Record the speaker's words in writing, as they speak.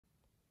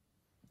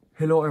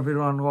Hello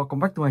everyone, welcome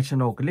back to my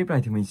channel. Clip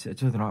này thì mình sẽ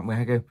chơi thể loại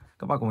 12 game.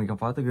 Các bạn cùng mình khám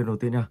phá từ game đầu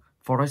tiên nha.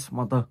 Forest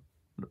Monster.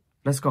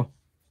 Let's go.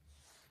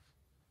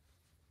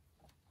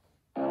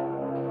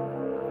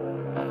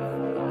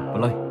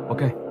 Play,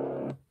 ok.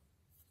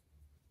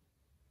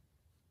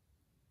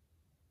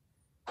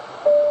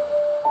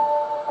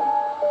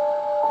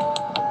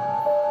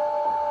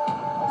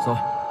 Rồi,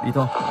 đi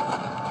thôi.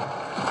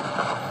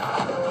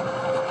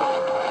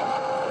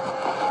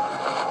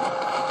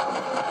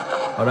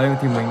 Ở đây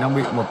thì mình đang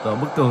bị một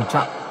bức tường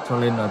chặn, cho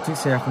nên là chiếc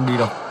xe không đi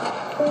được.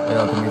 Bây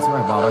giờ thì mình sẽ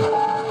phải vào đây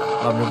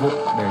làm nhiệm vụ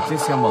để chiếc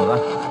xe mở ra,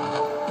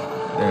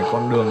 để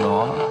con đường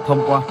đó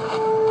thông qua.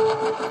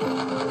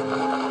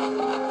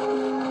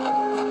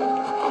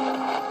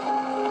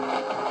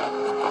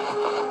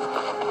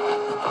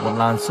 Một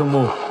làn sương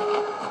mù.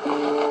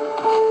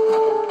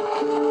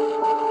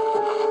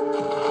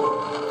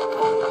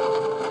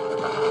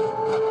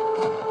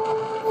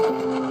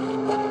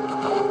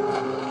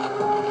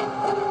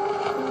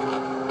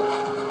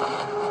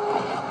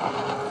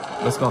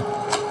 Let's go.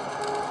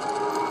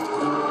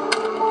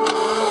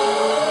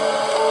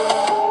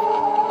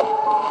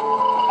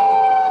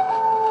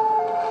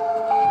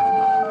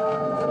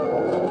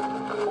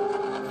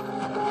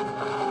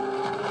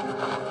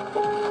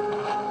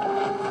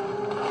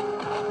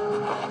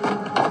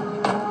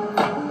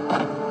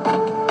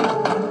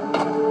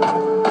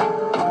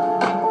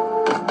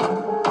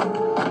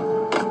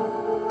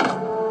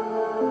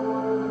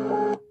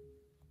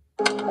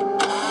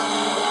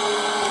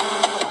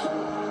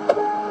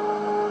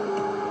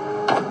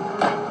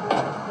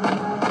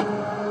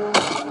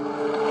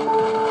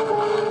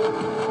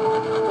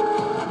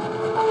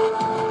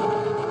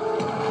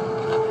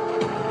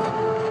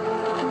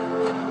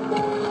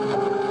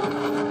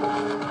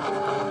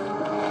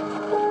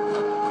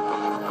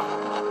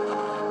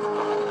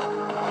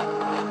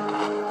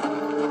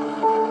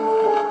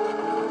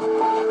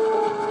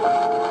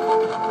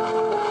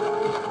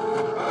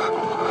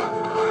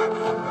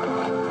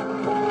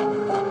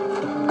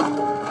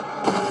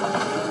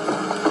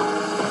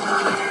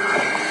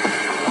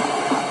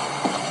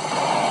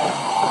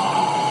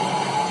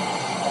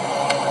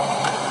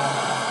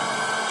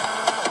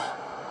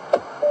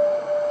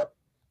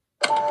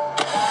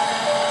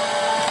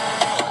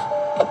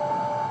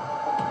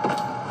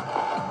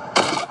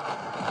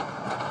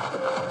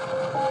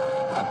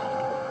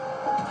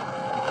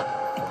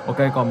 Ok,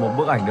 còn một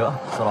bức ảnh nữa,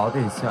 sau đó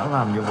thì sẽ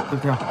làm nhiệm vụ tiếp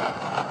theo.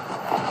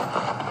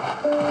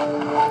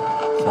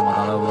 Xem ông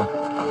ta đâu rồi?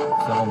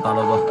 Xem ông ta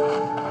đâu rồi?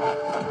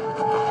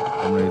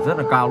 Ông này rất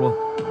là cao luôn.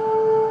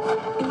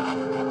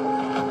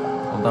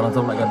 Ông ta đang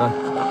trông lại gần đây.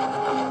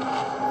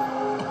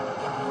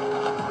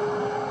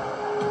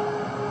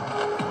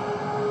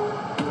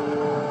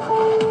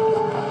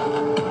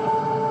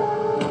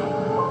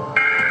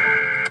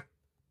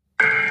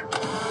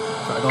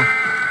 Chạy thôi.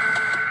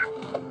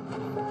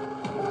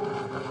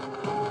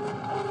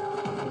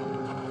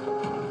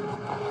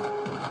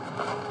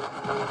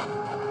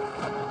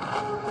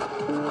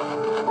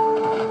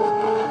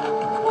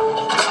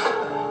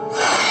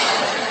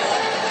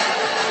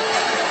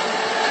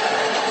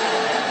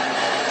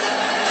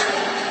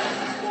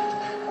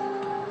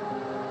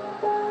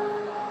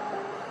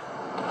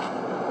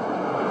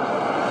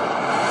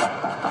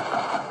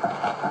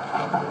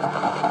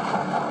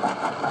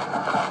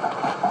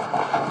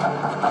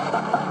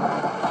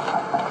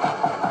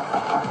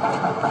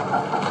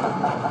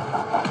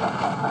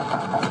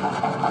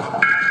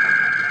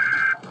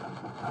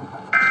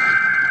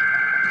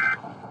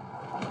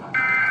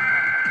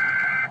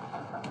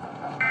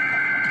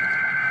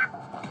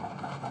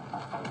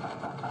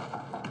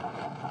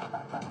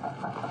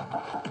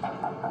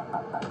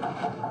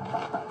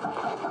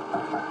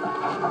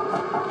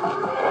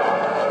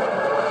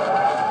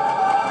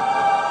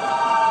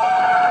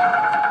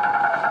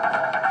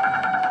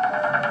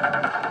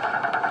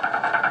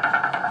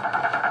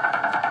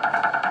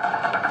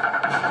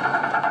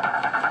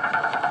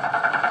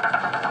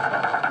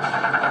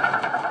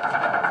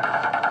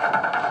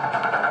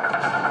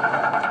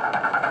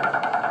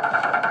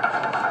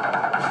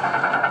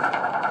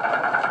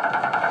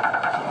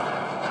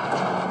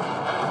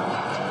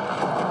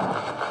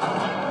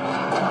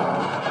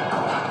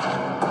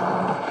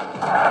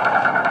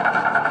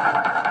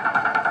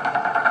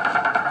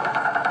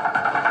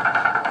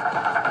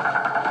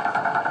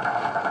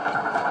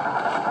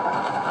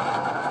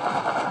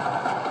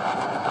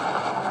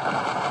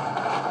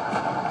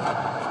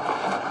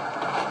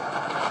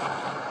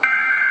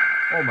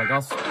 Oh my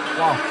god,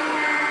 wow.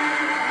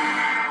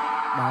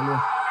 Đá luôn.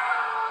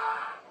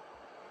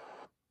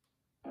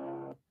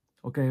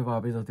 Ok, và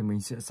bây giờ thì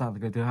mình sẽ sang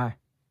cái thứ hai.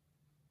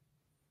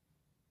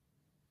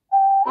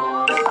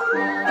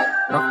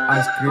 Dark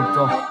Ice Cream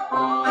Tour.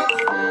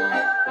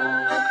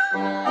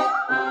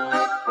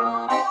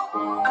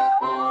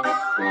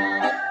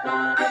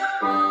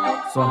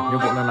 Rồi, nhiệm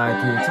vụ lần này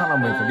thì chắc là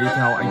mình phải đi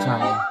theo anh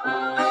chàng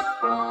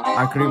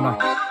Ice Cream này.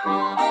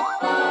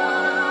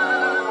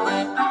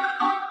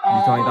 Đi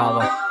theo anh ta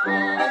rồi.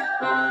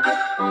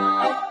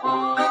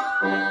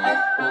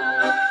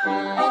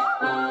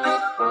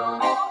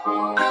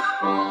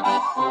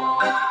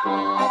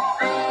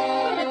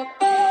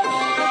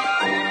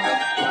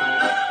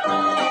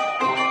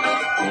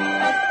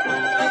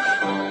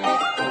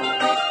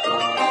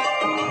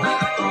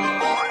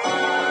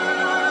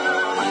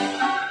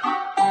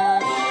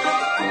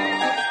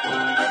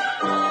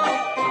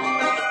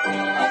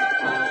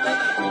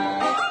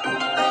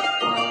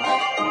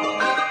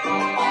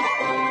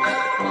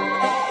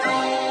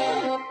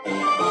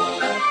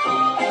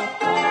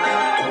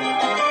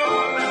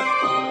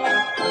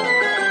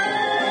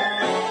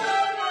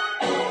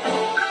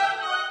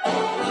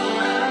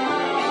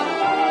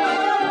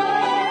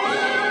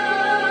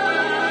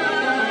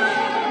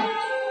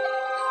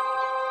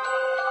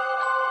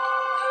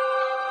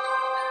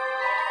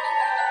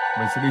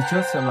 sẽ đi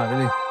trước xem là cái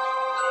gì.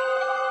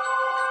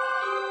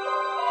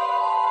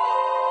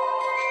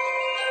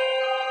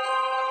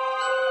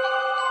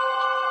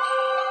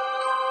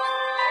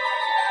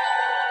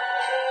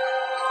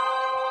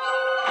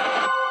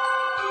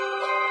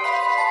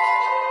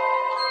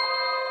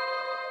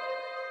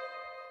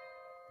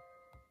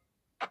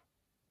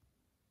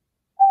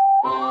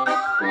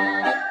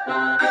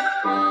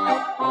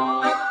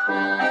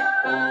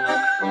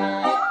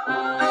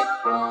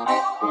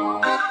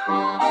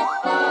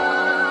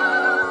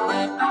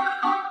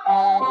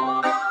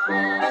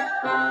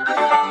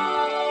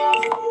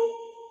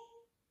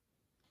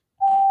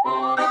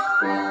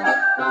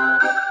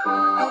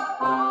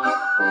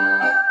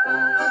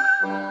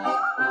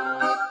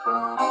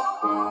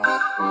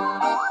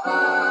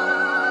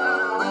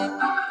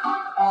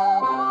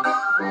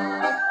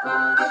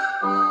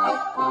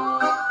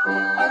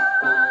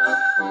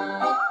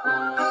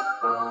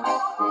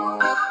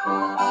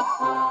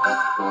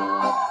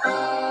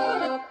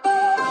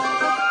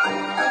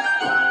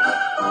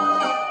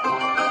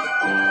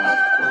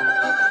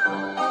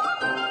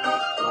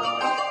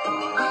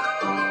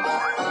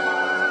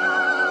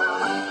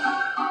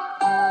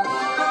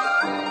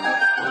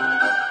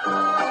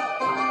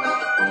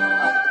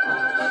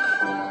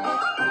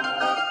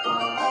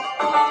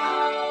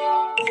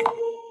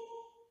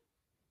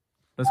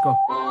 Let's go.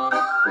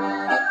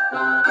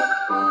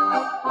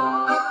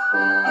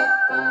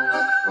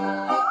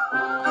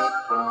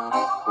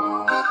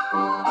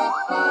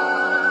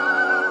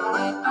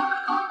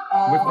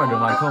 Biết có phải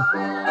đường này không?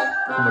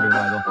 Không phải đường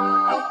này rồi.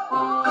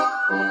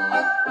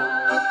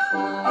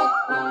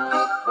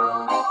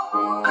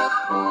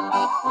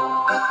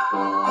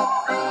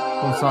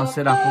 Không sao,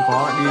 xe đạp không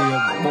có, lại đi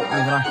bộ như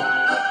thế này.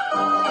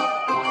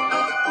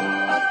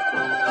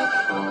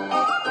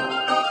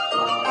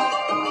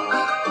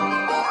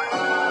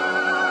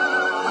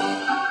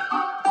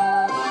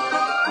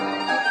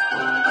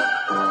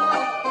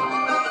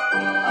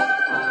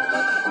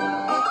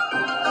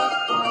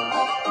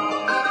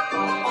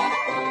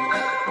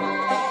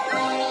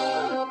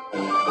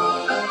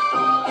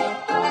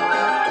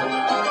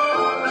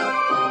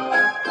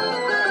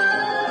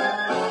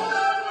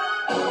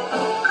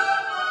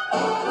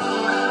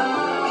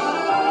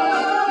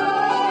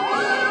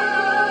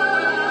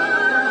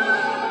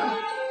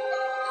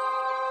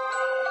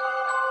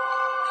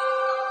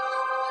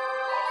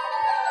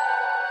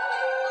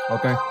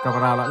 Ok,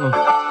 camera đã ngừng.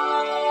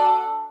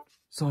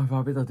 Rồi và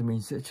bây giờ thì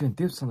mình sẽ chuyển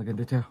tiếp sang cái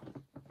tiếp theo.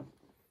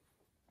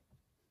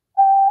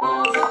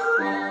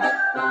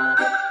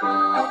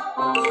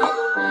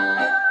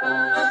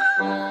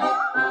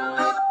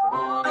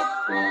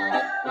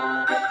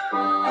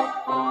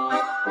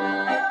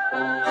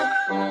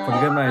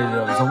 Phần game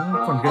này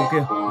giống phần game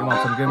kia, nhưng mà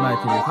phần game này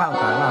thì khác một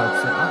cái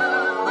là sẽ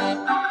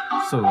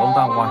xử ông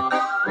ta ngoài,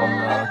 còn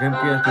game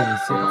kia thì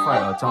sẽ phải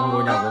ở trong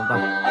ngôi nhà của ông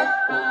ta.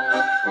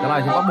 Cái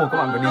này thì bắt buộc các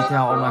bạn phải đi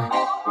theo ông này.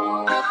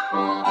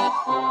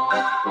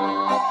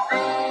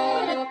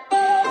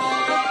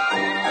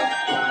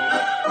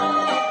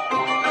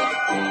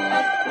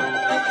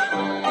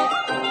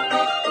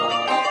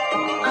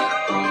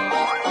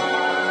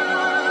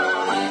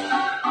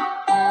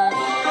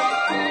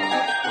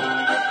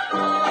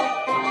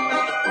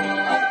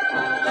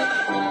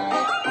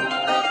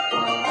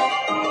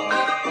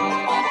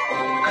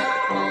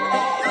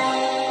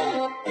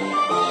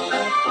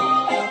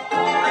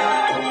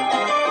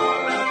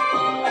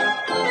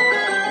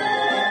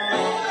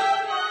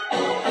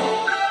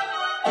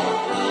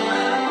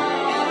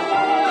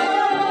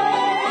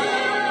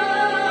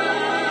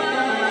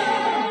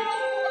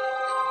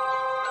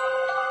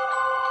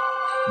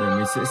 Để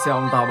mình sẽ xem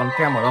ông ta bắn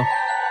kem ở đâu.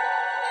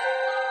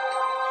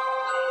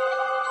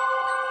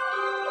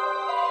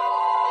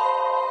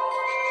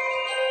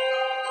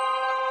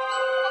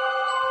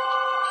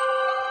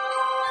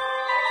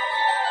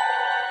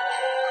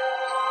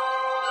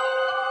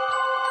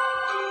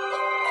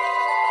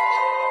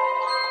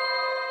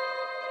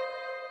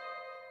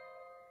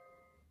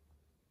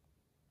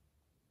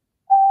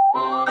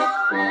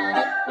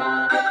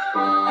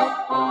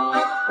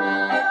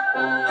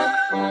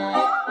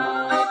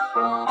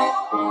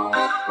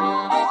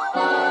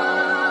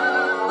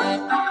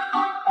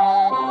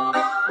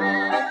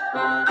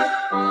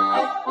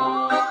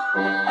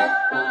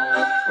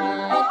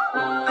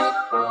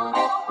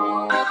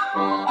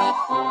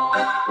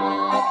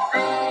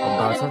 Ông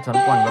ta chắc chắn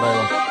quanh vào đây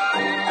rồi.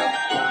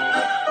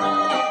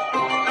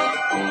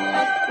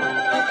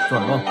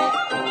 Chuẩn luôn.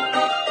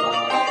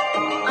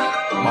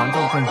 Bán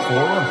trong thành phố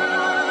luôn.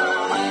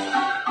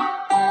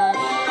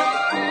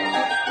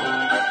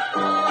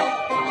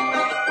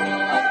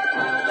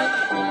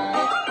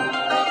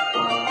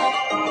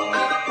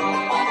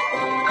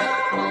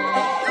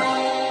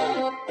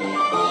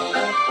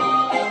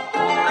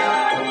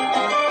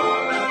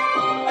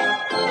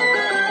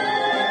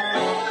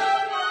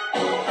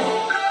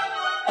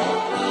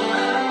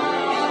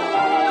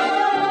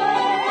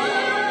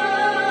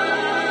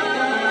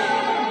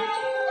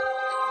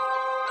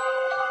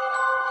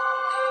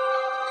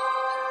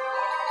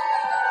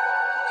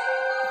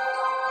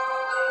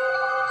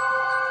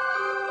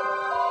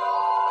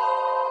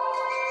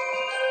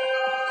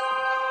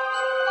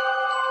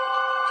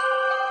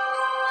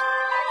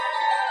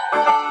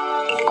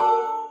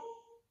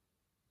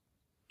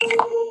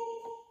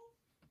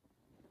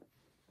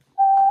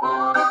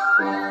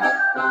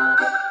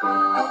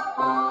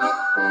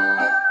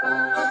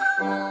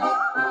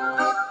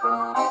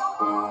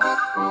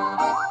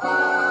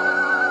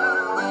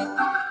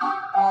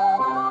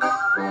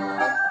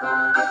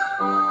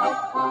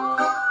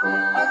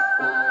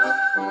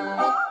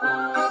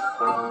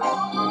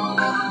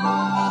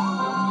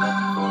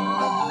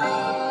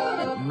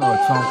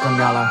 cho căn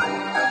nhà này.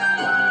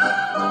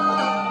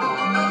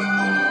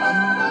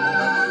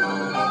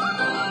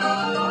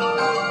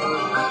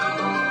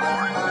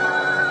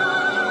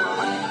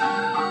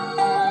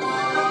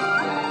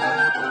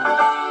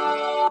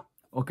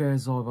 Ok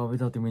rồi, và bây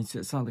giờ thì mình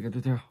sẽ sang tới cái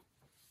tiếp theo.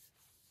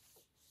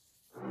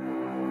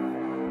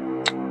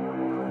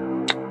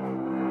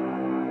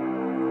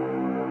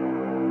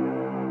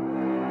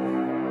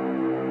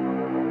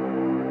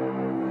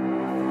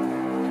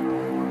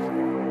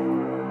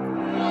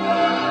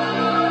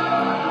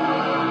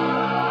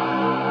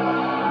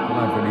 Cái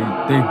này phải đi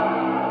tìm.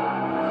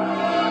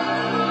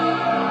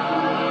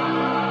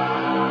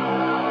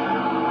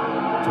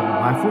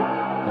 Trong 2 phút.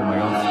 Oh my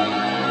god.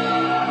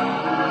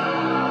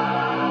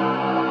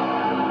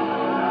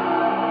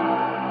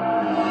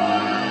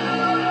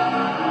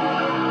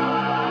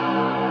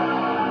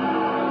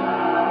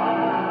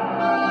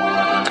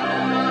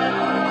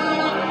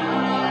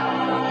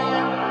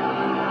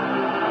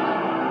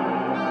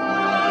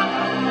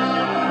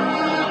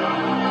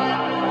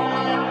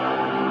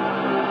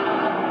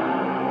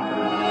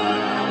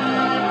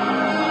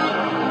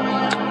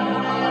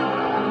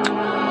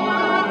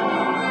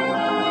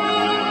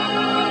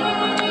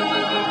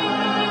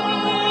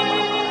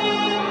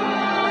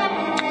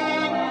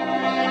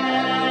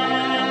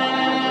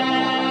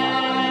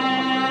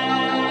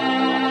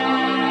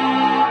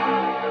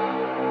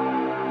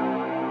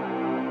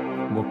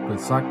 Một quyển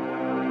sách.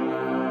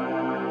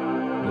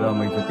 Bây giờ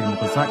mình phải tìm một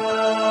quyển sách.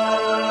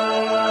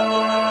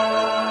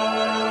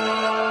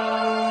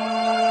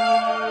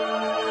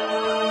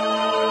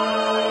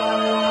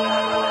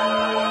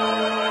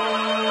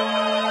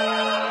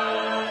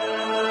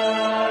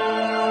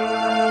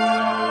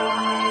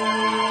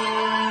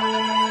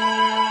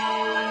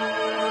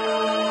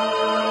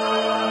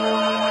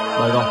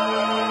 Đây rồi.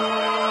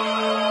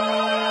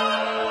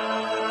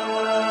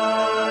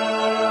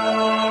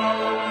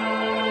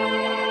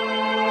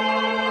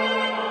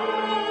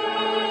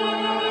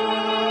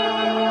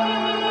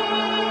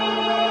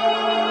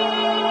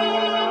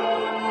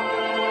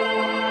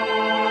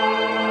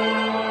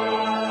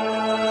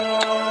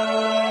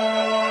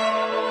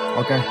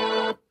 Ok.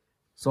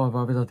 Rồi,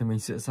 và bây giờ thì mình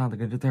sẽ sang tới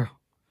cái tiếp theo.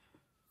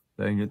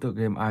 Đây là những tựa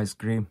game Ice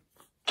Cream.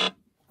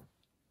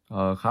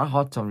 Khá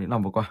hot trong những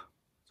năm vừa qua.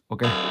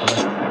 Ok, vào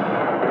đây.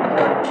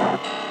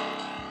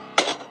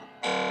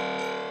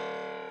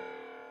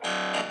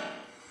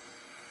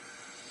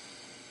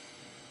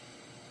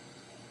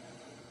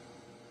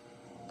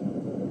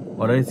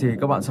 Ở đây thì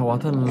các bạn sẽ hóa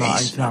thân là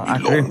anh chàng Ice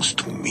Cream.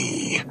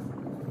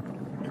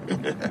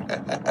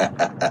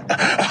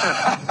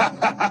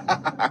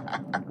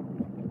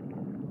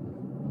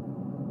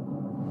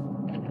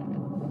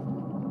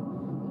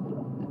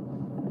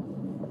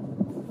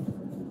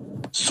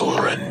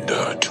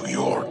 Surrender to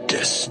your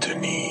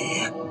destiny.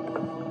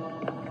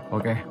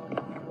 Ok.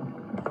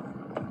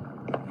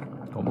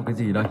 Có một cái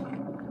gì đây?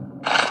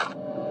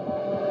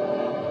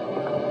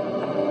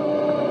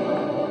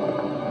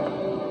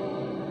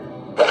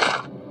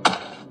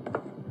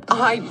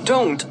 I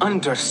don't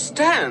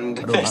understand.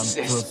 This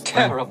is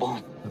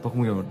terrible. Tôi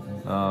không hiểu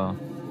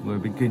người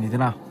bên kia như thế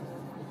nào.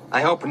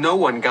 I hope no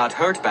one got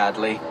hurt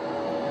badly.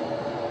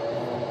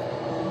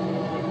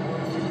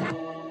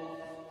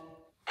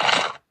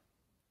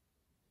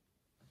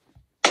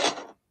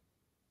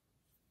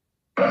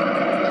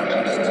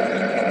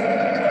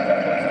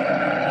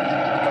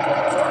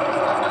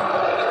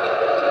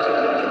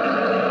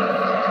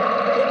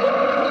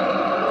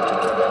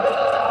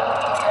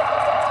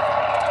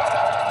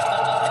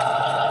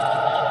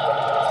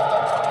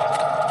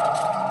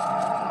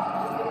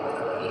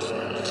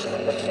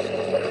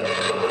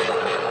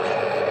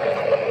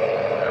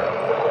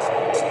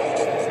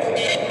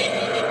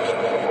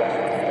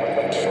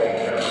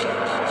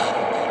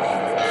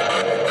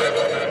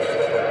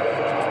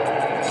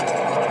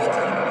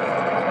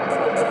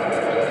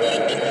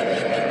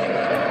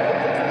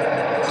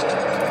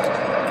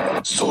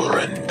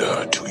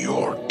 Surrender to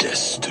your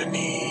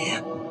destiny.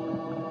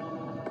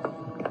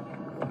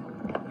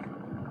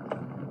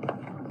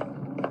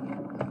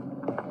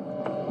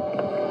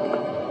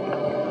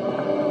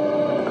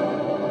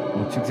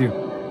 Một chiếc diều.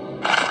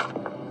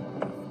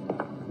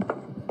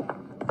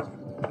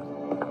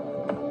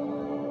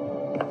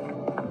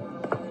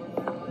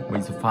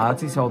 Mình sẽ phá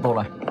chiếc xe ô tô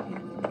này.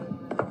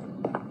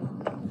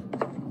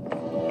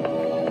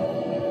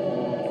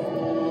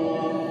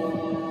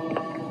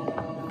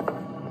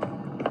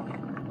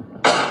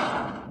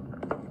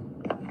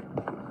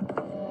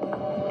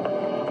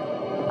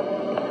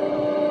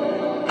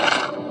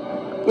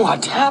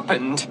 What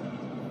happened?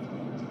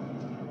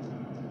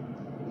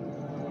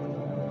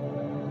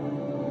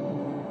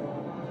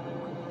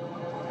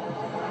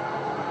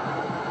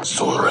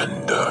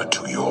 Surrender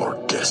to your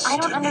destiny. I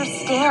don't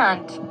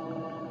understand.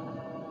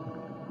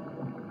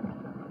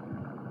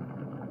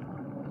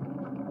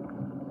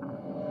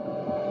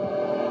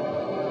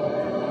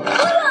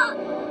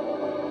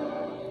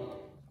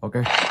 Ok.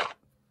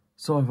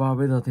 Rồi, và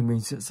bây giờ thì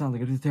mình sẽ sang tới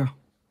cái tiếp theo.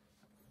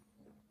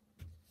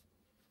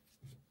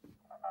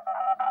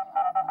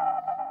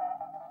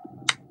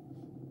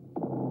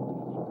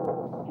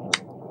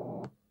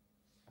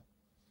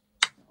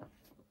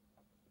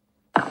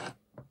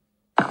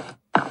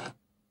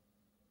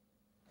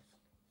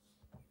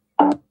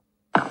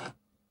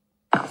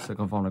 Xem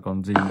con phòng này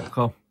còn gì nữa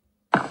không.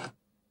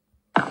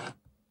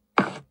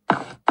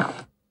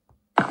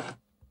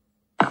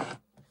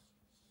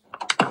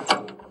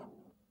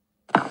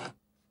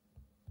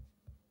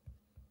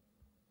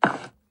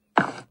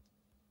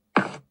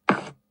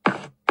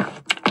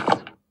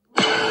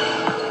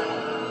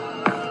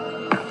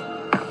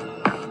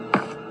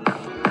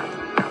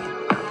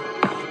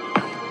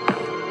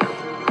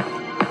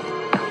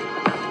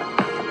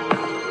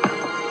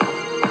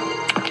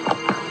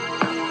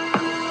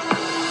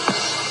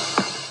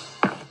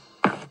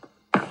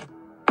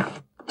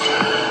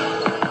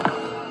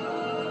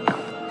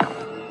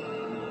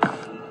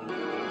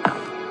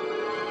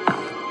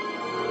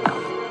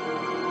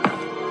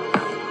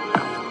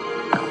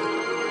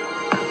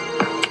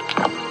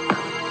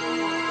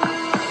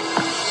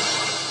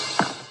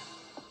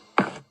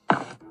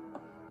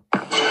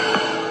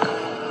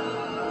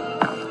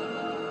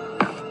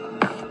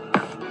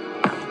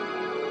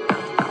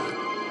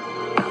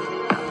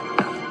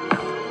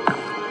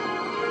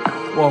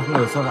 Wow, không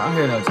hiểu sao gã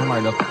hên ở trong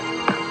này được.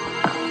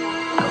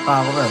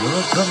 Ta có vẻ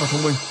rất là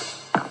thông minh.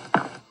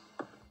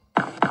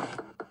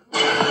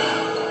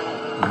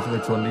 Mình sẽ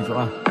phải chuồn đi chỗ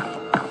nào.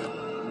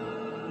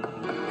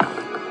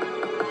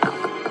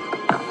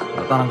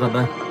 Ta đang gần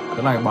đây.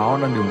 Cái này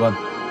báo đang điểm gần.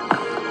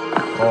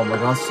 Oh my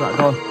god, sợ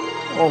thôi.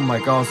 Oh my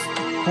god,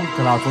 không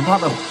thể nào trốn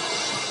thoát được.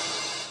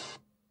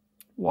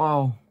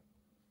 Wow,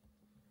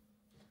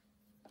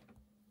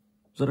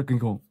 rất là kinh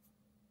khủng.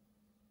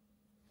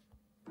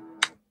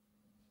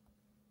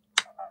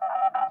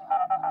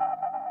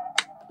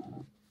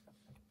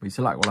 Mình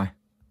sẽ lại qua này,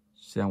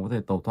 xem có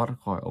thể tẩu thoát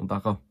khỏi ông ta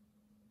không.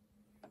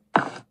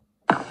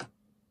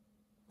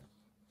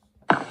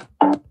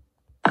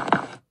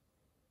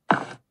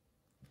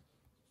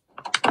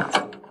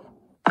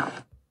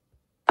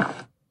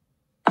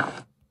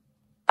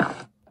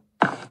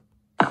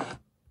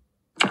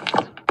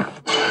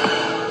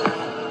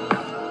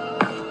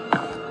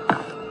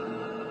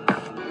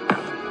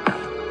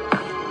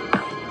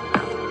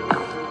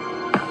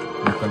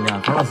 Một căn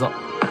nhà khá là rộng.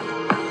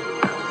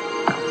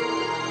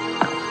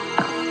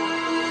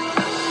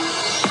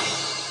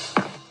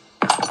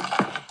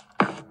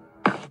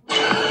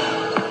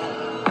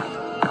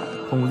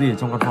 Không có gì ở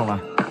trong căn phòng này.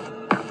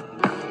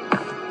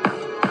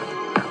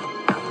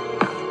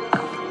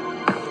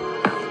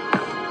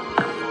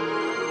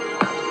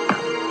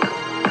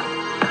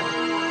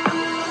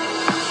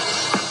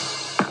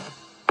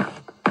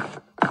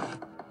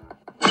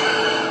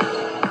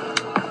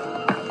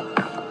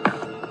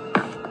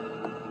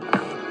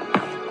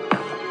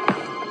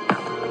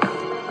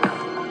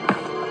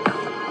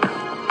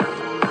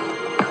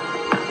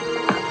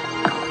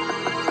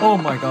 Oh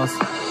my god,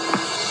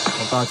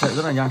 ông ta chạy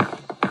rất là nhanh.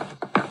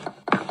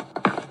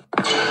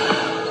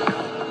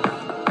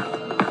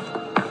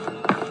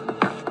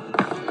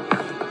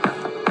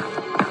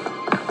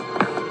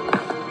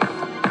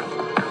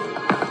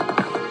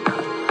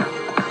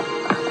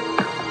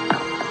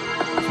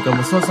 Cầm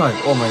một sơ sẩy,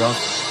 oh my god,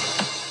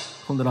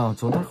 không thể nào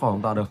trốn thoát khỏi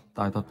ông ta được,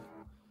 tài thật.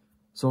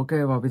 Rồi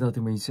ok, và bây giờ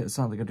thì mình sẽ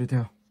sang tới cái tiếp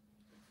theo.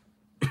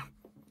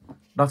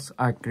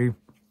 Duck's Eye Cream.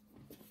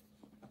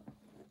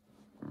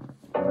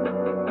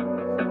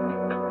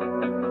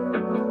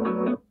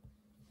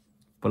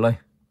 Play.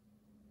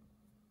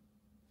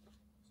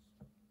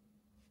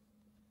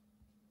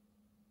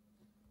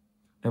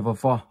 Level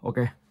 4, ok.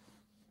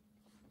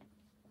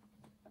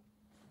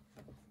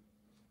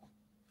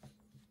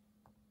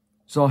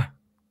 Rồi.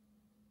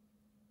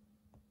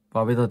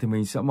 Và bây giờ thì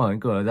mình sẽ mở cái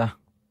cửa này ra.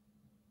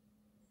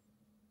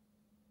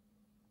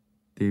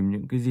 Tìm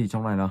những cái gì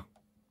trong này nào.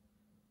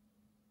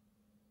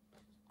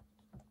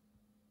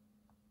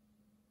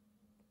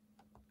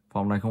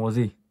 Phòng này không có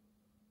gì.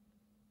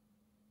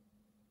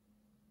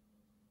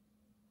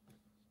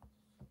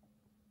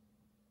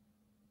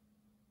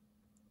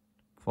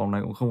 Phòng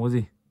này cũng không có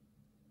gì.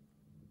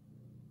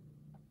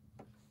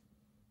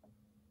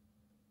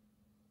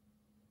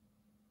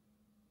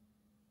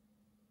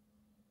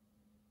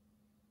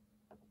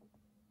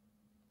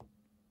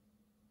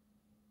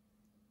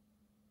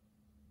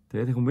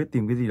 Thế thì không biết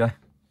tìm cái gì đây.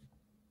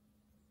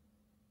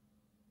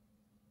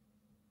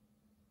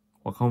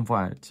 Hoặc không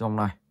phải trong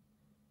này,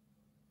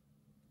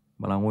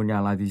 mà là ngôi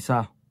nhà này thì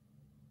sao?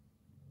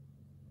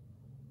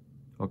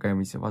 Ok,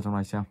 mình sẽ vào trong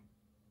này xem.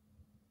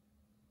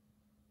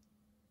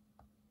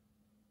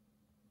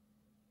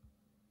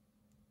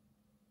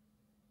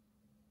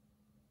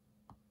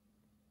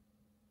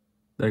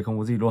 Đây không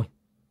có gì luôn.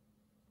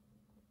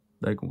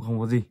 Đây cũng không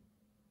có gì.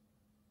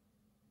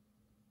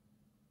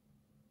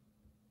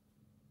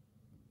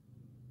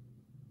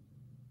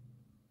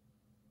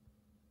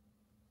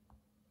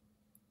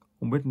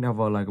 Không biết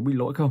level này có bị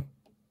lỗi không?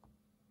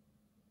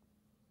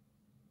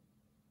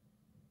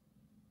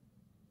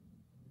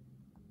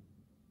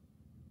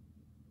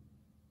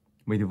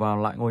 Mình thì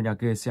vào lại ngôi nhà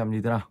kia xem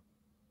như thế nào.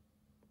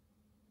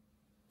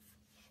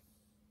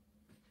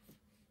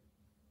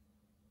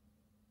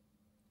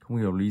 Không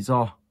hiểu lý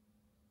do.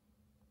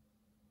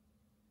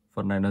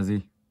 Phần này là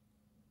gì?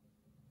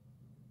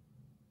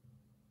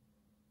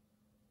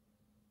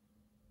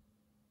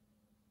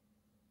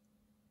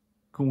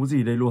 Không có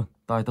gì đây luôn,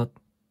 tài thật.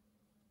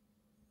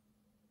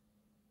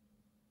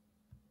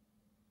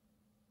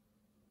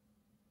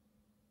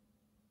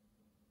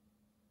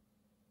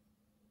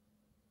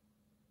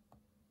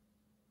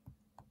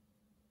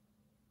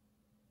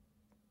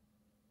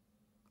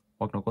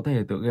 Hoặc nó có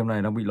thể tựa game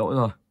này đang bị lỗi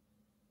rồi.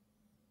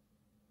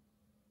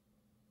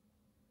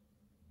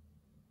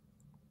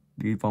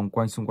 Đi vòng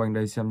quanh xung quanh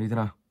đây xem như thế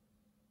nào.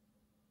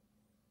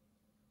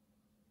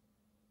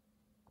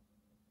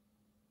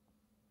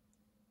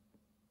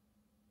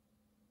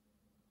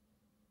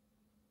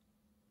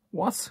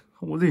 What?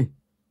 Không có gì.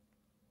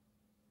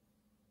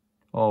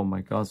 Oh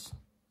my god.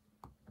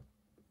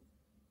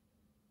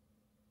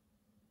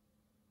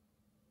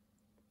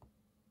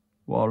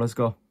 Wow, let's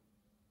go.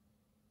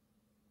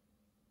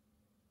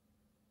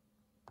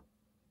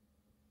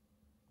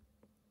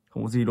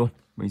 Không có gì luôn.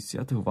 Mình sẽ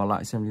thử vào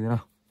lại xem như thế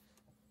nào.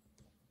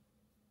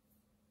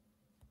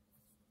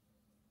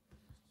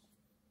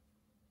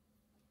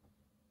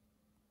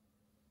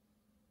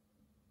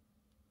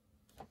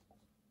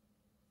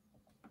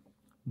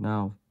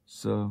 Now,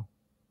 sir,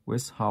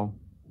 where's how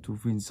to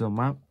find the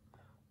map?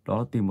 Đó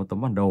là tìm một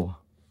tấm bản đồ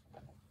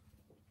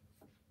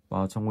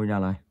vào trong ngôi nhà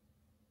này.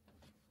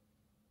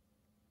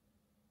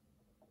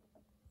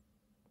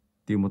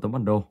 Tìm một tấm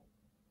bản đồ.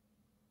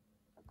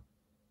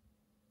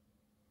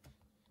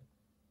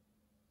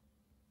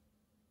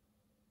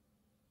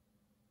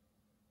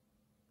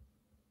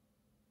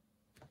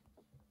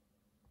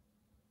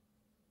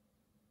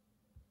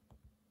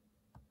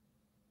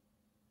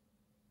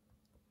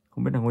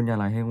 Không biết là ngôi nhà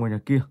này hay ngôi nhà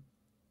kia.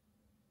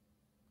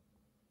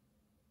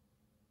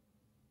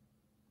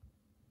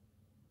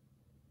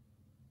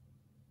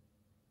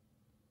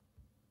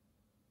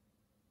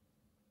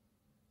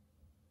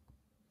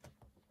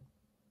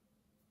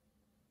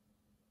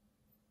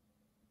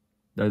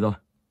 Đây rồi.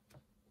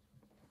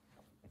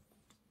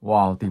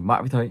 Wow, tìm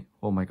mãi mới thấy.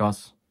 Oh my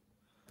god.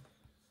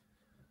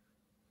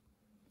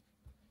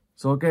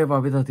 Rồi ok,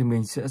 và bây giờ thì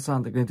mình sẽ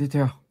sang tựa game tiếp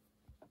theo.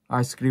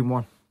 Ice Cream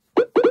One.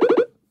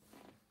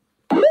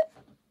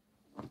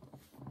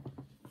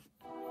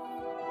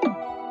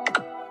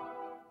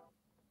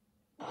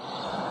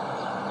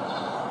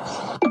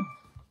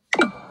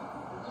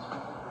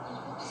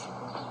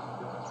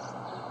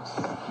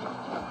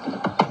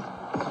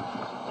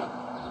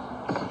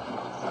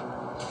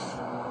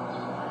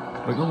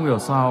 Mình không hiểu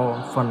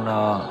sao phần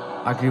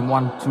Ice Cream 1,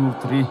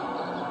 2,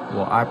 3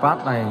 của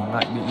iPad này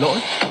lại bị lỗi.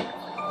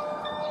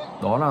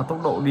 Đó là tốc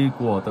độ đi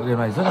của tựa game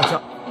này rất là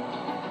chậm.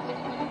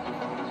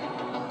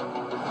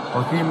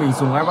 Còn khi mình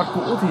dùng iPad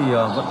cũ thì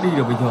vẫn đi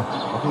được bình thường.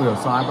 Và không hiểu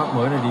sao iPad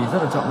mới này đi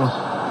rất là chậm luôn.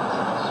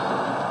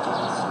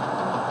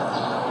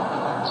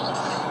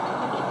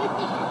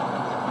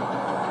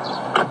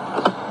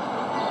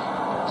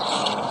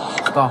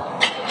 Stop.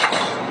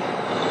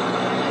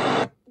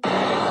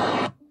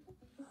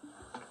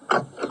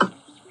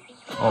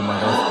 Oh my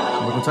god,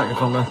 mình có chạy được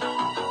không đây?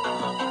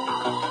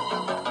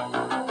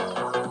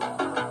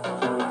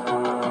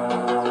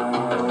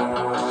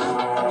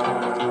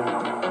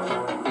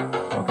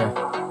 Ok.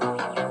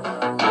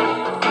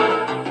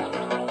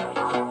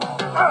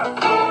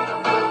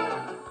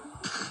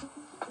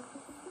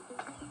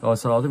 Rồi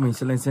sau đó thì mình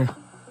sẽ lên xe.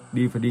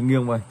 Đi phải đi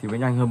nghiêng vậy thì mới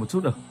nhanh hơn một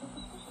chút được.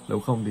 Nếu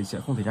không thì sẽ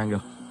không thể nhanh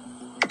được.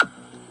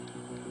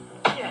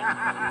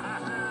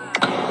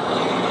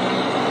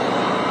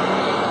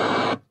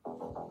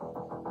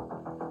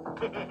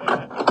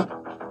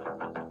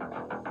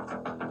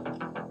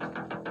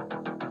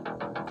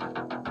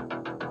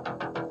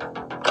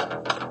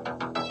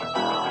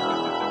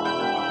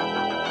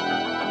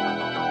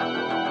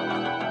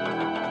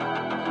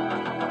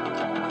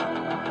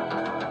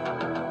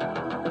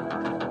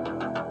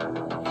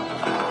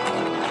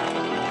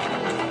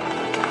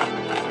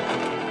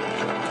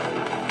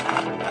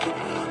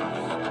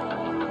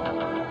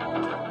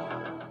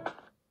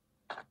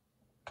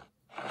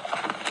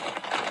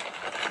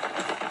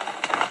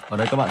 Ở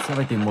đây các bạn sẽ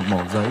phải tìm một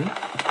mẩu giấy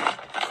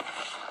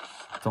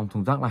trong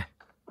thùng rác này.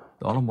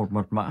 Đó là một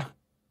mật mã.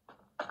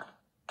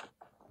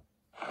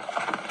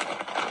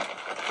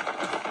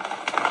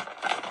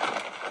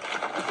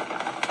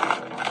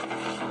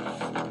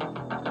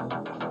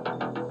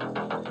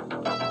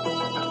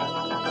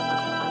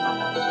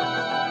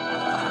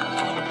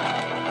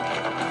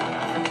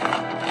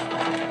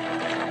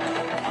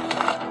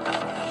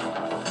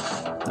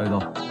 Đây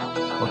rồi.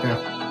 Ok.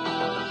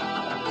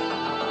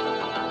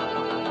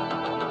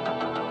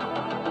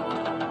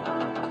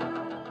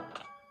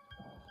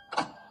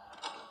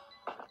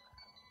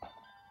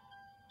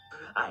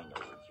 I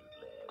know where you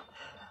live.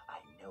 I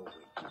know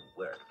where you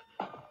work.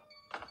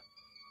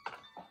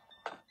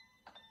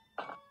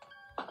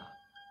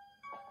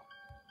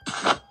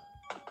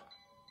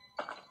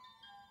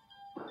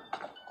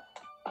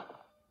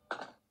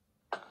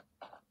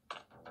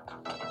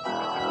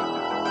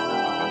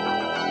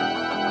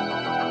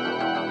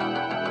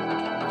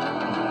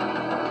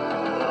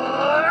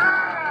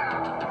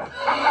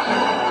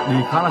 Đi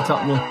khá là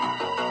chậm luôn.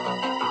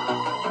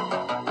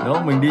 Nếu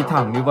mà mình đi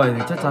thẳng như vậy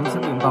thì chắc chắn sẽ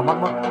bị người ta bắt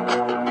mất.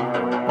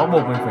 Bắt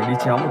buộc mình phải đi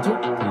chéo một chút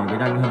thì mới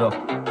nhanh hơn được.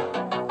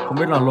 Không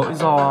biết là lỗi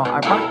do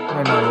iPad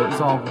hay là lỗi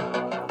do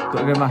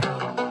tựa game này.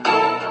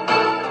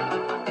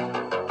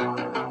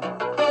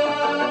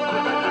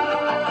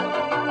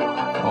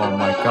 Oh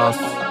my god.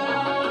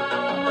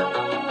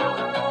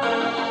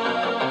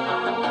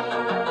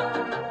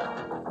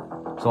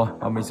 Rồi,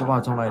 và mình sẽ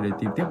vào trong này để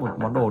tìm tiếp một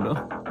món đồ nữa.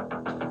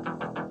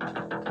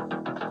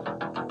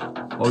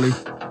 Oli,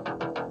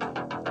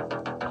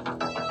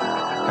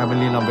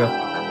 Emily làm việc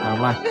ngày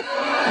hôm nay.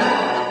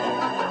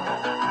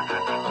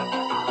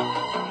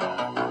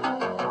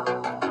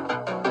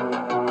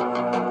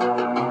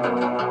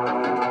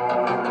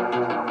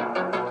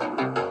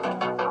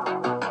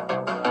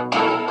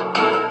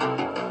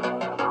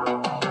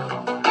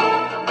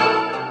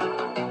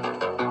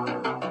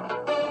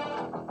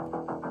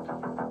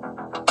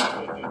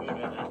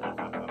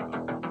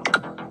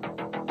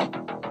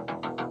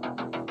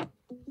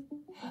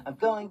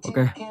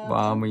 Ok,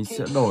 và mình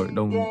sẽ đổi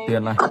đồng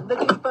tiền này,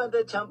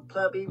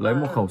 lấy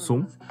một khẩu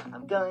súng.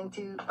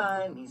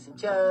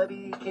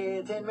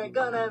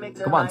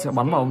 Các bạn sẽ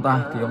bắn vào ông ta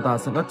thì ông ta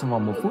sẽ ngất trong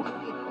vòng 1 phút.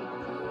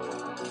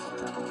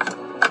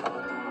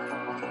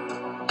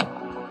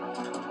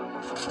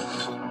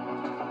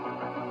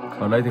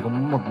 Ở đây thì có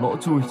một lỗ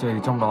chui, thì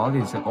trong đó thì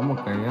sẽ có một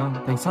cái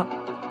thanh sắt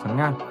chắn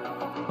ngang.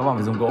 Các bạn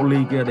phải dùng cái ô ly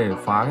kia để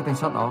phá cái thanh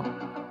sắt đó.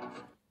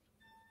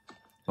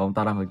 Và ông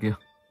ta đang ở kia.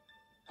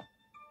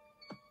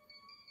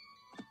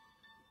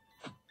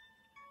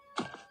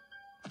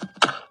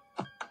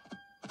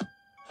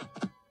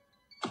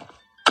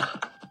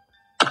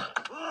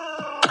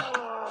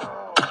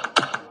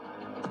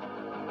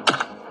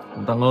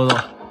 Ông ta ngơ rồi.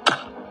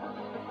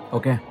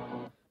 Ok.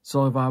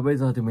 Rồi và bây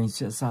giờ thì mình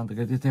sẽ sang tới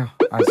cái tiếp theo,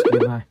 Ice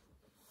Cream 2.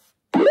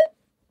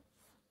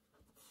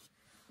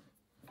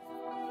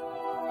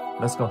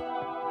 Let's go.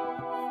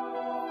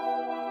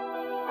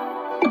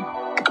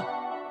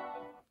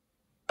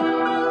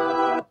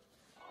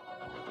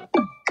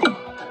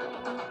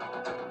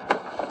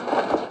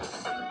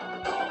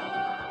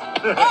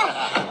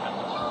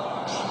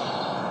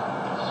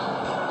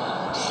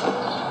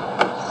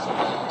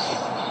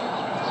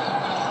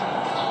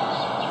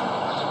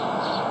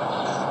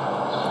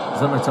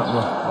 Rất là chậm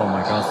rồi. Oh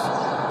my god.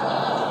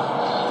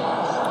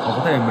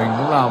 Có thể mình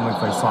lúc nào mình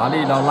phải xóa đi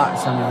download lại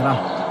xem như thế nào.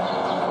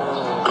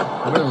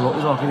 Không biết là lỗi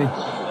do cái gì.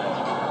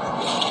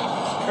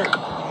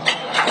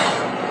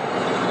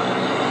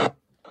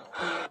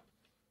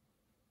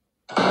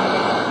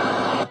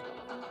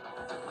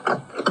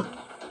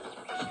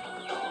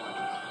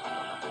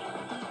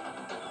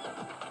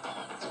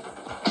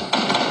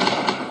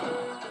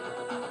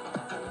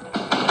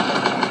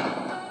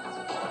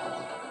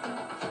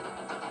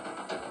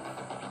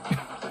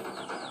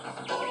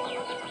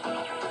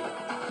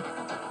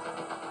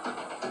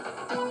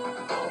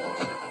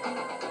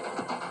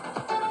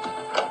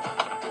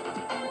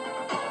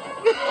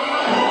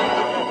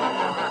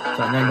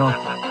 Chạy nhanh thôi.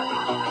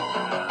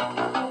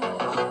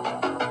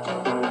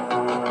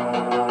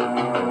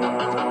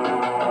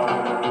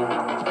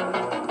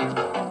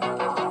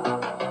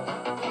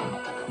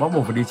 Bắt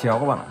buộc phải đi chéo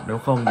các bạn ạ. Nếu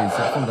không thì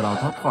sẽ không thể nào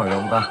thoát khỏi được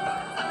ông ta.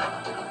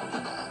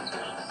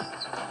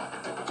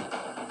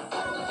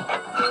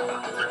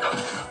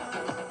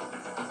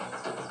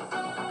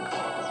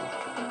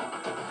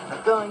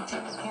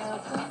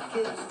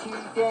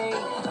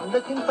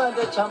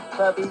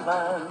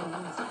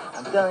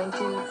 I'm going to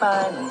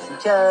find me some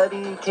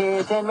chubby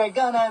kids and we're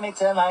gonna make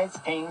some ice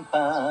cream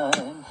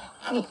fun.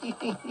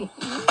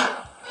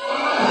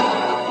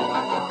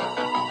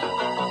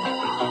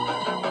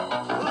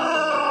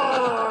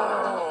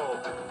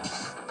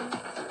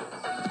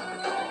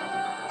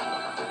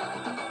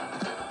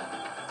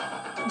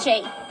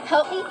 Jay,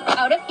 help me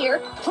out of here,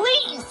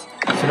 please!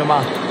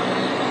 Cinema.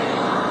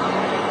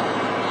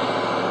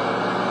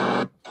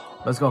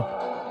 Let's go.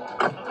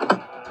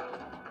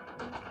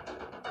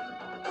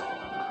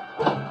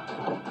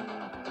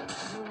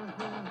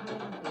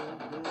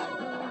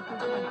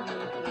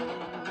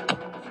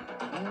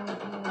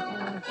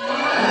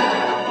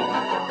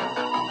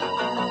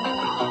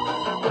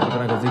 Cái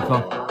này có gì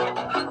không?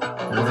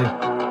 Không có gì.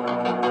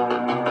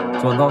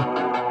 Chuồn thôi.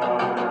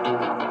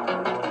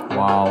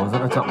 Wow, rất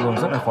là chậm luôn,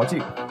 rất là khó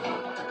chịu.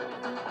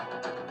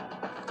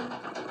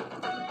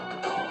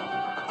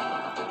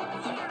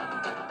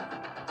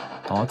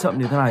 Đó, chậm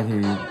như thế này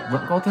thì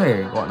vẫn có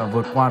thể gọi là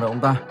vượt qua được ông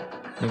ta.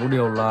 Nhưng có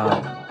điều là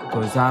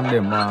thời gian để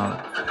mà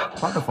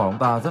thoát được khỏi ông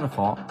ta rất là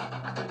khó,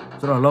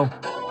 rất là lâu.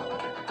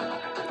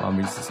 Và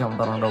mình sẽ xem ông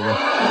ta đang đâu rồi.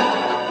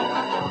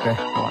 Ok,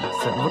 các bạn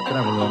sẽ vứt cái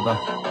này vào người ông ta.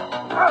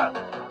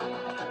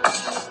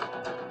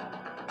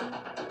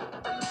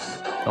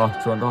 Rồi,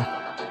 chuồn thôi.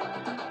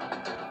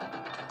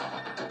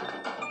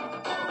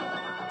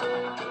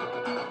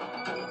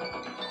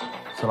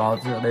 Sau đó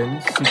sẽ đến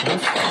Secret.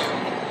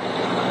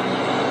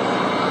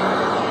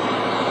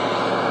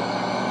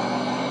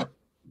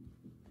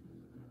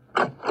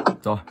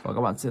 Rồi, và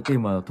các bạn sẽ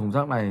tìm ở thùng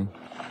rác này,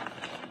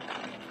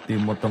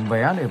 tìm một tấm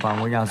vé để vào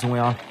ngôi nhà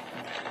Joel.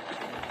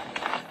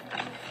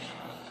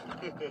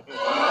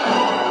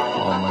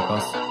 Oh my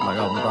god, lại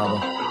gặp ông ta rồi.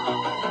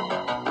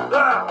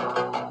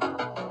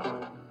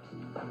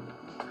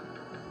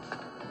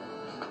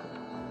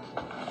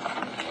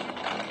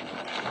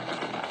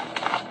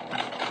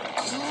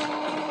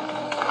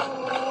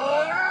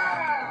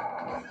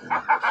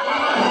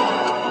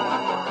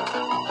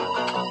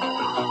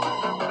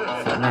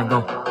 nhanh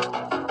thôi.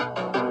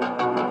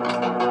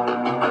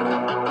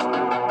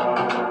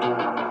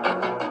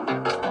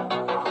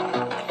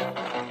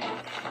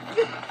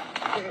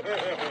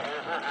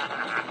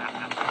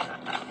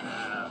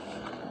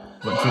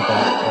 Vẫn chưa có.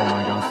 Oh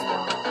my god.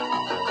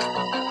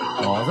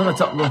 Đó, rất là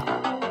chậm luôn.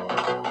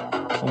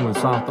 Không hiểu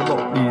sao, tốc độ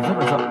đi rất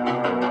là chậm.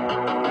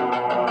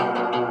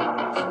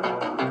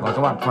 Và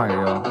các bạn phải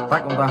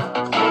tách ông ta.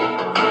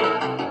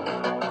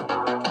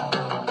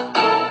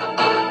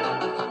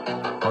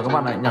 Và các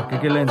bạn lại nhặt cái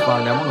kia lên và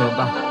ném vào người ông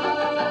ta.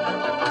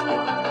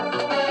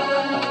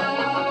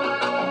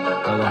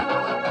 Rồi.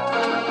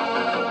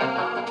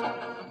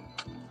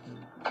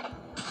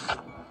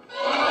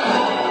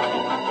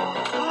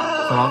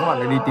 Sau đó các bạn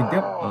lại đi tìm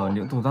tiếp ở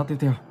những thùng rác tiếp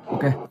theo.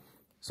 Ok.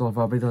 Rồi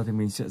và bây giờ thì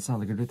mình sẽ sang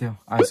tới cái tiếp theo.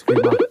 Ice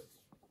cream bar.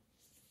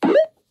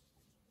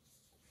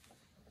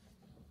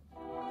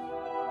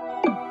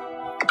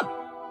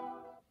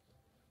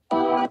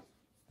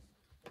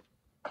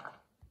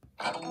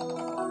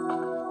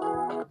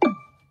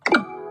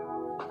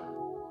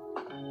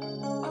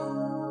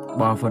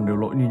 Ba phần đều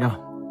lỗi như nhau.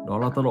 Đó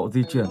là tốc độ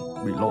di chuyển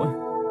bị lỗi.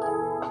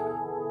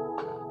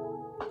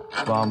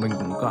 Và mình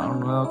cũng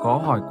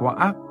có hỏi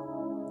qua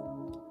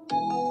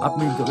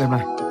admin tựa game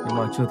này nhưng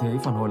mà chưa thấy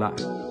phản hồi lại.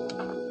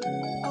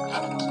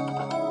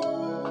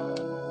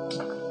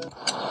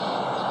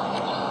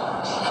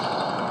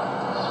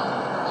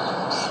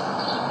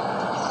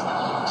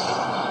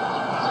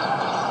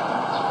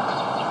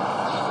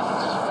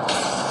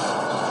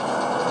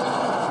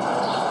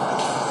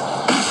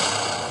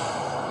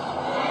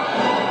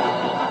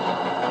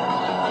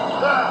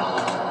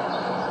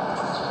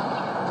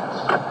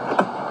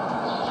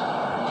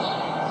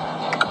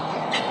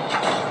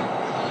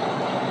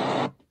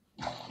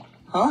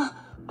 Hả?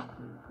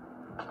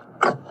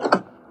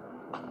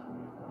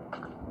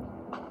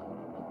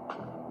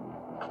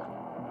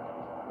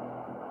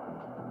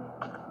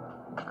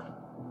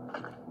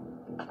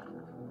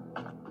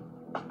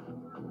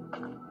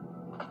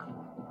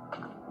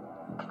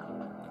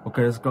 Ok,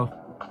 let's go.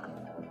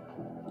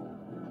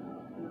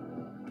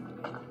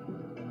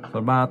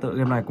 Phần 3 tựa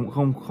game này cũng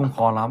không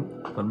khó lắm.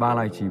 Phần 3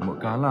 này chỉ mỗi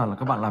cái là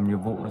các bạn làm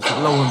nhiệm vụ nó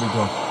sẽ lâu hơn bình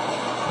thường.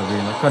 Bởi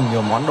vì nó cần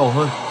nhiều món đồ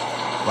hơn.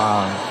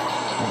 Và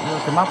những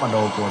cái map bản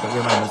đồ của tựa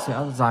game này nó sẽ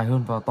dài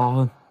hơn và to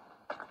hơn.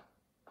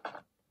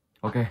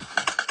 Ok.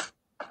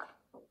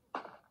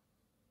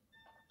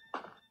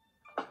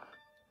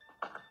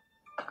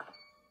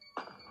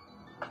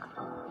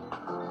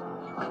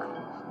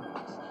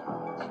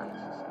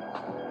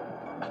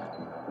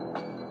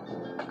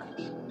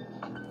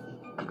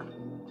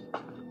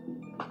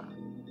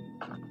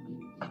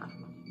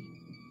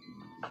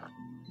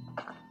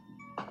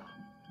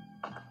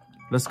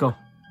 Let's go.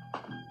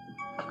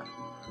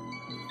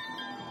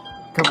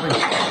 Camping.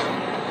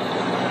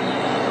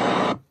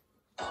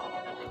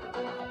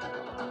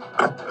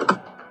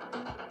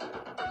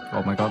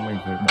 Oh my god, mình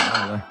phải bỏ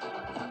vào đây.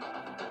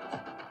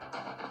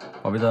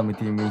 Và bây giờ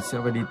mình sẽ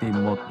phải đi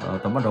tìm một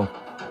tấm bản đồ.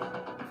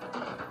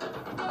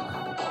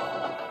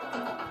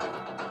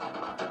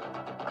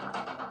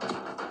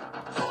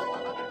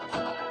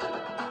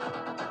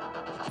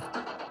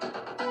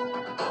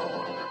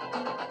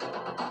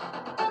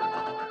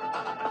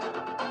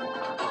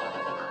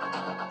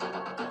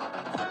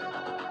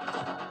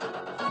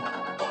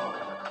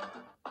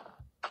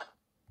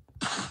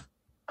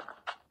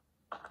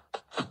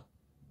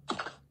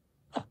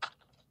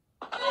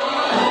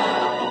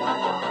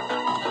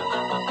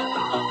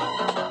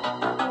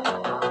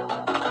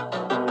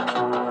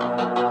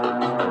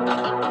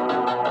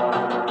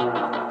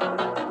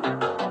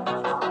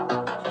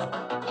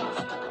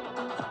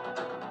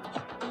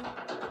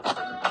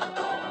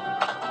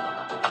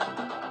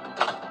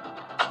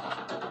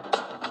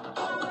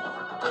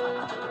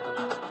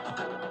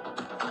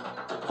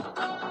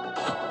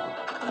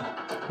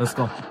 Let's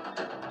go.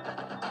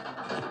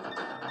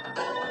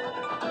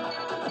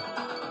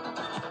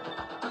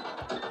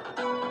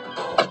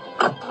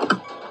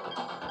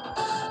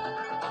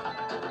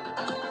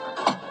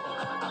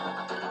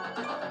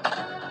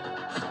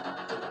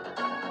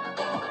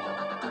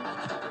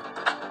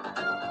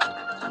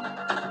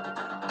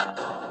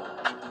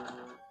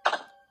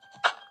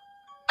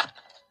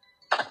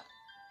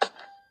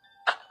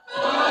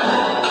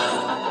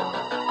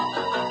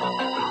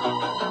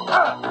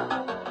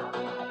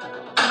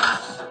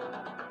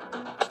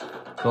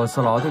 Rồi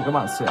sau đó thì các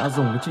bạn sẽ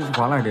dùng cái chiếc chìa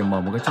khóa này để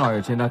mở một cái tròi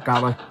ở trên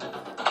cao đây.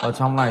 Ở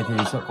trong này thì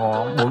sẽ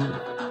có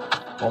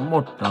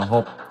một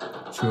hộp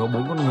chứa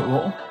 4 con ngựa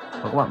gỗ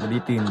và các bạn phải đi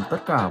tìm tất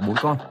cả 4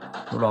 con.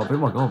 Lúc đó với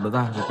một cái hộp đó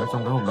ra thì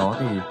trong cái hộp đó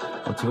thì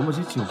có chứa một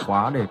chiếc chìa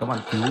khóa để các bạn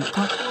cứu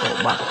thoát cậu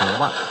bạn của các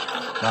bạn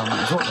đang bị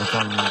rốt ở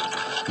trong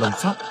lồng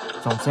sắt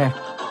trong xe.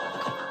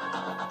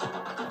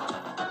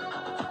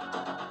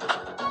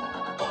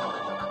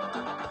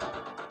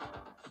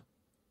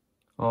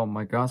 Oh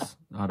my god,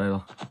 ở đây rồi.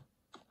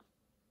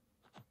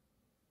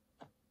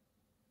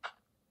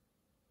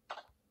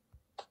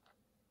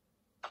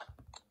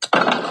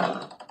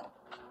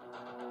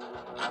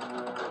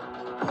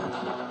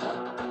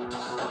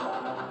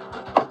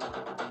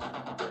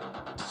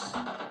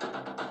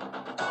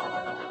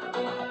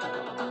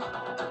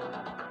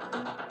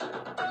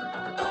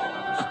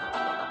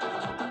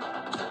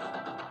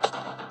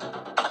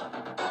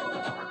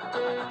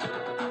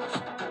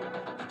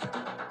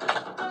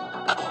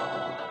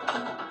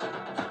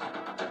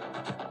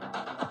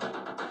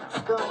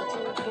 going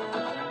to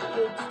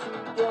kids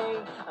today.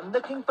 I'm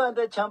looking for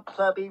the chump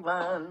clubby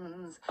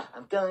ones.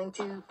 I'm going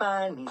to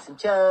find me some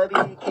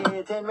chubby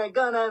kids and we're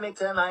gonna make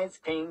some ice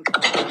cream.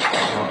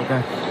 Ok.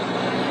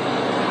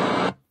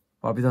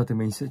 Và bây giờ thì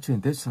mình sẽ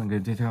chuyển tiếp sang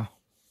game tiếp theo.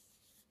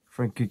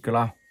 Frankie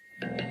Cloud.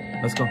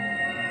 Let's go.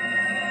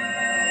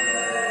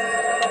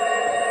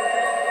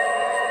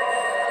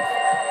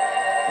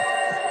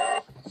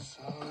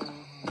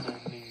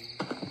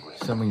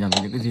 Xem mình nhận được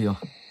những cái gì rồi.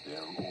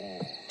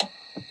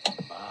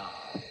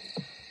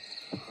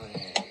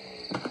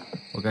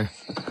 Ok.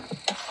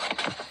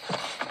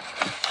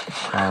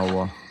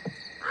 Vào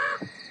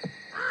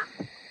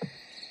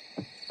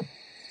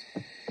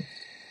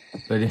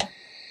đây đi.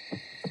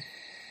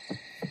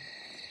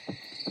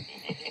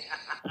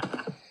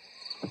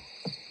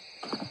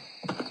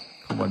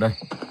 Không ở đây.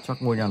 Chắc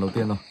ngôi nhà đầu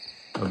tiên rồi.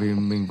 Bởi vì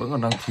mình vẫn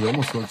còn đang thiếu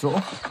một số chỗ.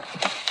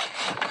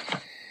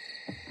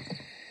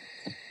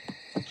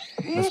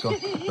 Let's go.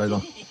 Đây rồi.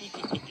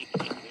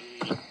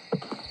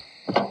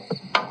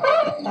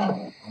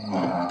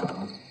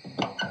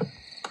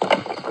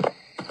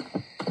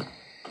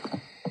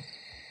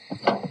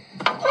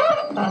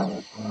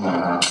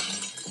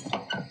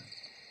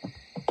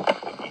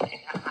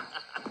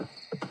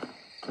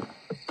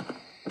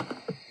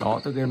 Đó,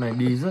 tựa game này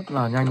đi rất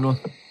là nhanh luôn.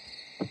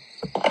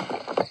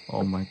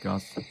 Oh my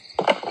god.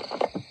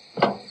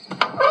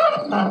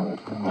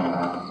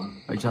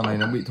 Anh chàng này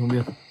nó bị thông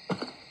điệp.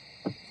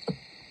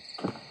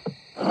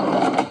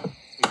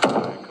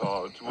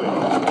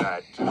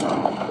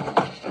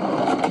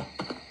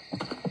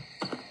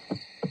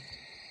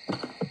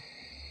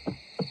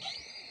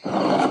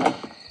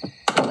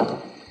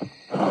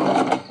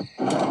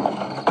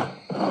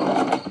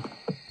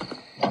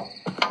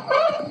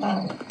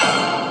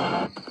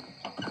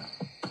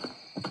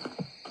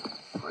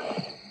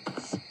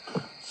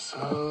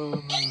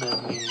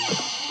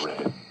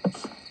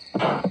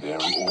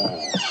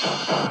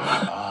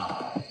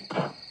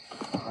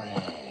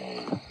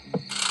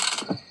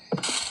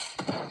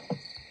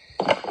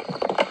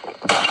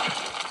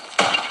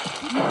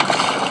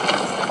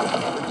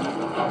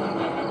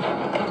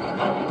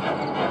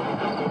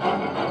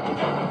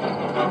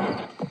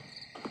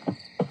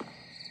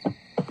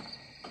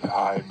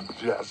 I'm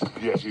just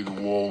getting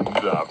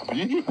warmed up.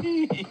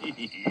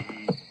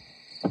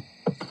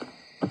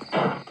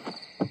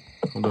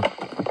 Không được.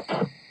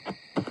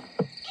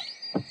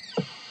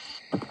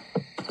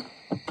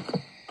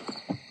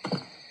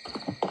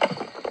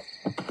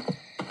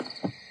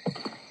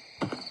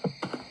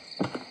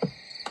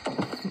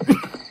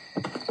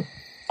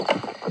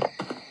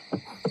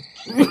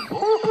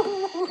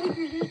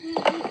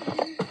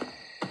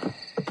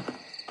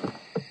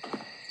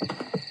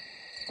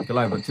 Cái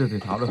này vẫn chưa thể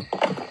tháo được.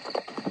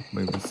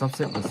 Mình phải sắp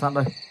xếp nó sát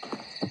đây.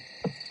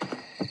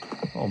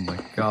 Oh my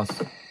god.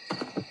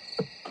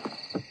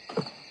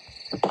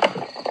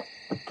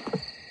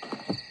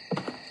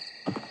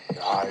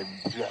 I'm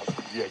just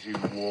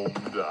getting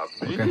warmed up.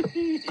 Ok.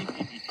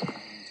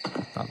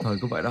 Tạm thời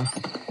cứ vậy đó.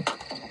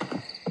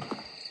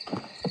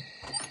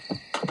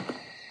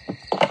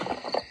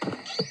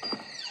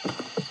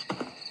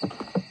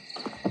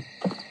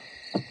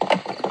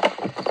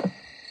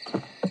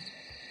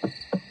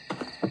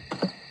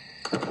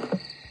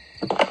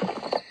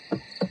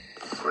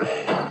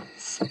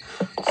 Friends.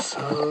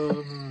 So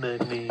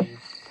many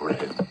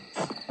friends.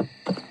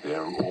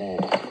 They're all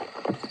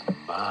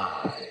my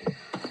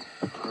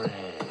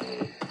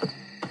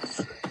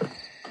friends.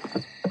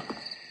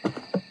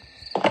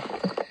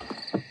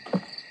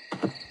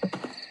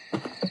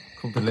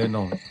 Không thể lên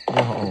nổi.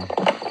 Wow.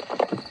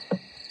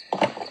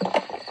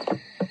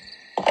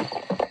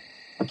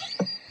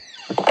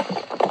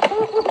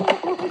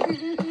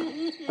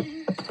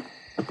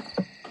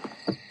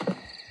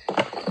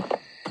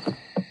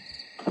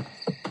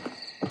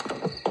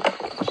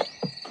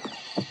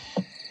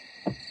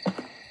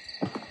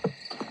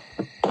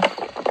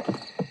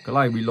 Cái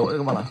này bị lỗi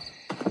các bạn ạ.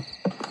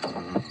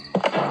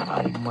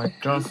 Oh my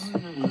god.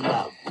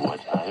 Love what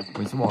I've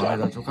Mình sẽ bỏ này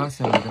ra chỗ khác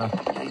xem như thế nào.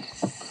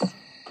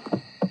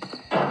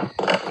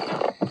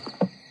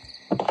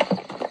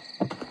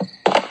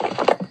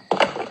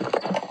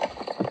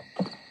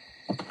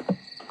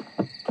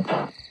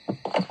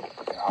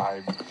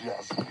 I'm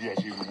just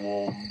getting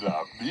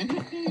warmed up.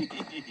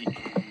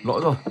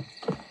 Lỗi rồi.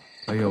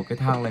 Phải hiểu cái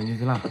thang này như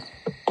thế nào.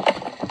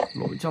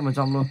 Lỗi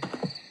 100% luôn.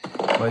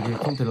 Vậy thì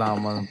không thể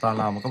làm mà ta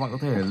làm mà các bạn có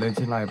thể lên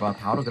trên này và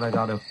tháo được cái này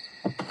ra được.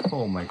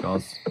 Oh my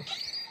god.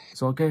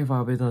 Rồi ok,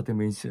 và bây giờ thì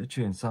mình sẽ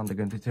chuyển sang tới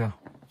game tiếp theo.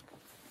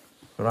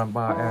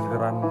 Grandpa and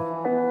Granny.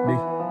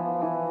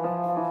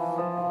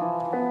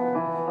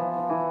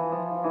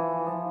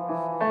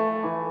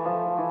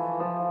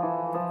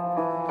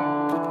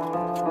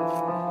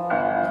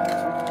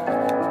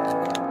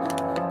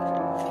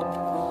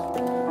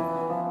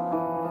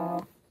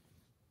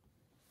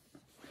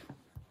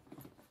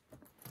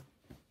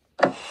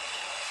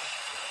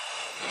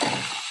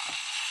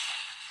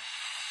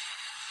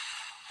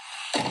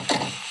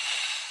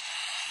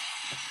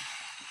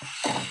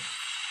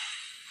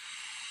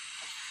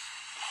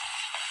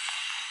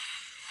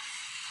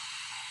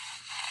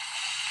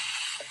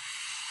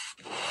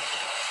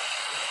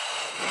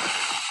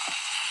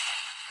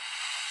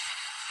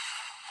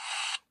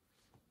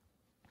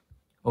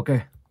 Ok.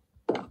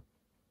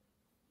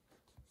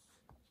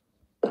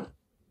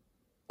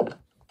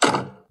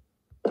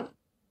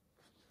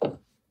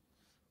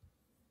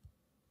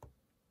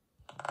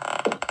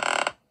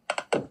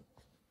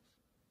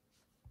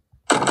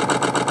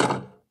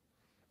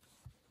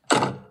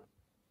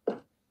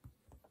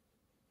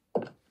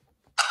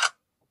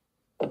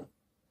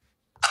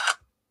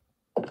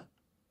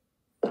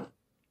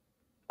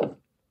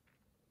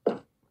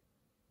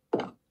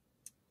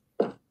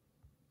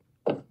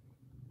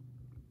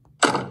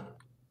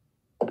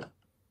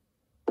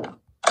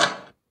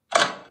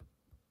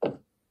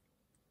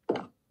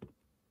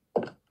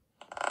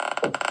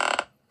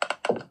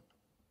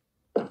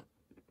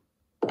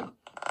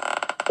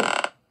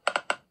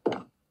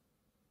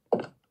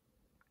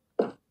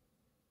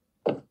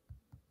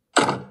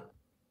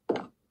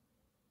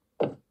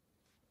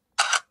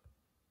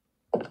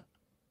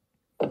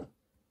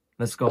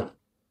 Let's go.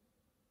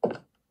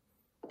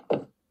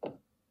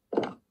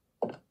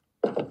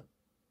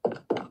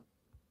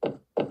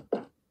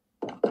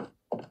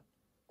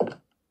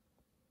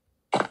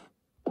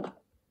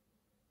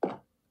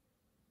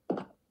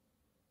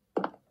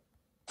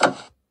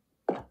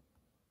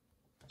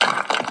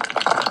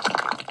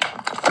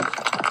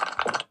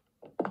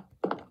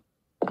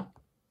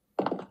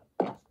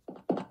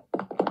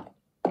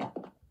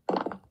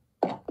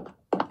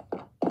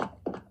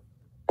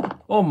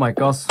 Oh my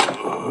gosh.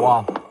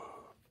 Wow.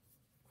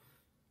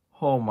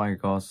 Oh my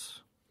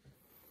gosh.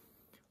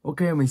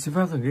 Ok, mình xin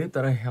phép dừng clip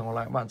tại đây. Hẹn gặp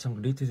lại các bạn trong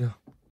clip tiếp theo.